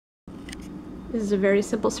This is a very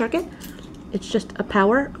simple circuit. It's just a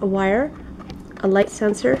power, a wire, a light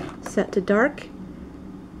sensor set to dark,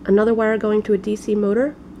 another wire going to a DC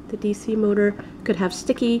motor. The DC motor could have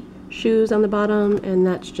sticky shoes on the bottom, and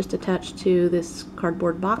that's just attached to this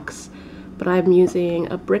cardboard box. But I'm using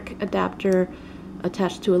a brick adapter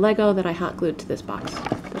attached to a Lego that I hot glued to this box.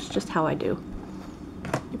 That's just how I do.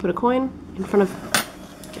 You put a coin in front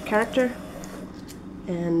of your character,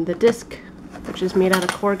 and the disc, which is made out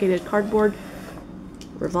of corrugated cardboard,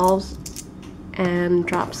 revolves and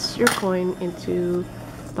drops your coin into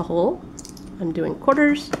the hole. I'm doing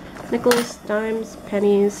quarters, nickels, dimes,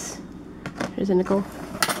 pennies. Here's a nickel.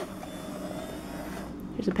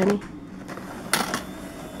 Here's a penny.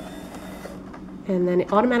 And then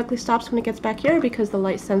it automatically stops when it gets back here because the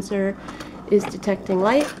light sensor is detecting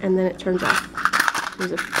light, and then it turns off.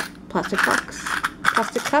 Here's a plastic box,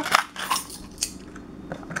 plastic cup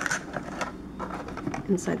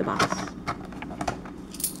inside the box.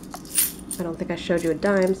 I don't think I showed you a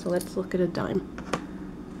dime, so let's look at a dime.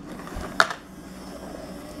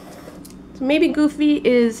 So maybe Goofy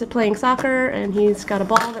is playing soccer and he's got a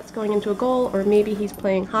ball that's going into a goal, or maybe he's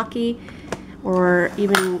playing hockey, or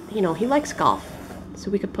even, you know, he likes golf. So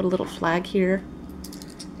we could put a little flag here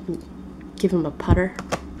and give him a putter.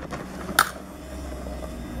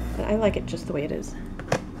 But I like it just the way it is.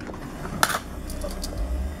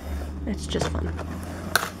 It's just fun.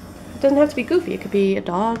 It doesn't have to be Goofy. It could be a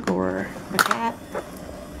dog or a cat.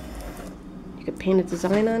 You could paint a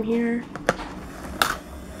design on here.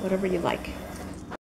 Whatever you like.